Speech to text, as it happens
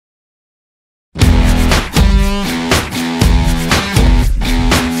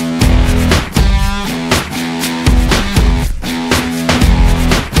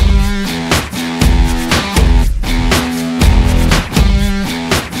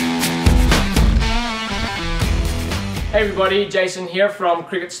Hey everybody, Jason here from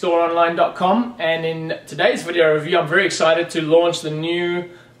cricketstoreonline.com, and in today's video review I'm very excited to launch the new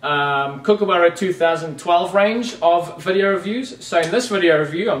Kookaburra 2012 range of video reviews. So in this video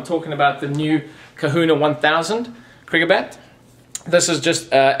review I'm talking about the new Kahuna 1000 cricket bat. This is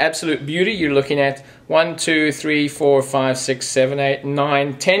just absolute beauty. You're looking at 1, 2, 3, 4, 5, 6, 7, 8,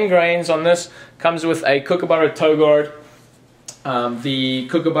 9, 10 grains on this. Comes with a Kookaburra toe guard, the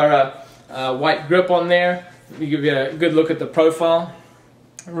Kookaburra white grip on there. We give you a good look at the profile.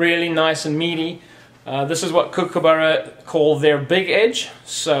 Really nice and meaty. This is what Kookaburra call their big edge.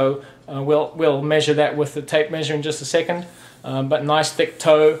 So we'll measure that with the tape measure in just a second. But nice thick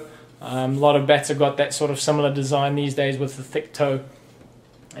toe. A lot of bats have got that sort of similar design these days with the thick toe.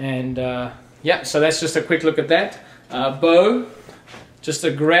 And yeah, so that's just a quick look at that. Bow, just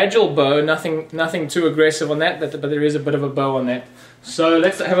a gradual bow, nothing too aggressive on that, but there is a bit of a bow on that. So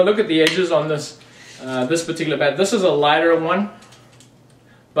let's have a look at the edges on this this particular bat. This is a lighter one,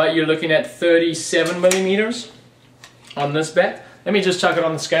 but you're looking at 37 millimeters on this bat. Let me just chuck it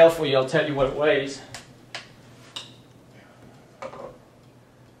on the scale for you. I'll tell you what it weighs.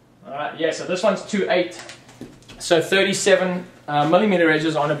 Alright, yeah, so this one's 2.8. So 37 millimeter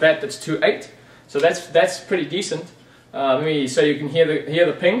edges on a bat that's 2.8. So that's pretty decent. So you can hear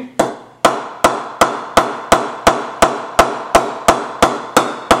the ping.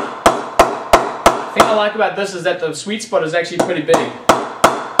 The thing I like about this is that the sweet spot is actually pretty big,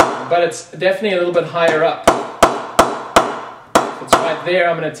 but it's definitely a little bit higher up. It's right there.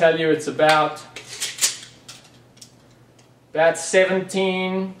 I'm going to tell you it's about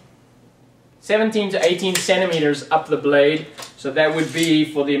 17 to 18 centimeters up the blade. So that would be,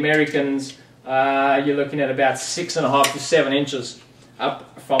 for the Americans, you're looking at about 6.5 to 7 inches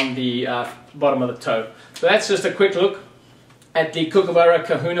up from the bottom of the toe. So that's just a quick look at the Kookaburra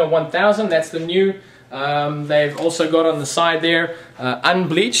Kahuna 1000. That's the new. They've also got on the side there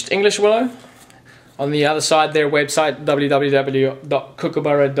unbleached English willow. On the other side, their website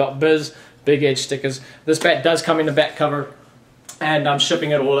www.kookaburra.biz, big edge stickers. This bat does come in a bat cover, and I'm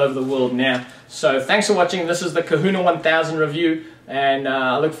shipping it all over the world now. So thanks for watching. This is the Kahuna 1000 review, and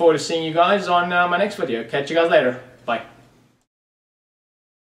I look forward to seeing you guys on my next video. Catch you guys later.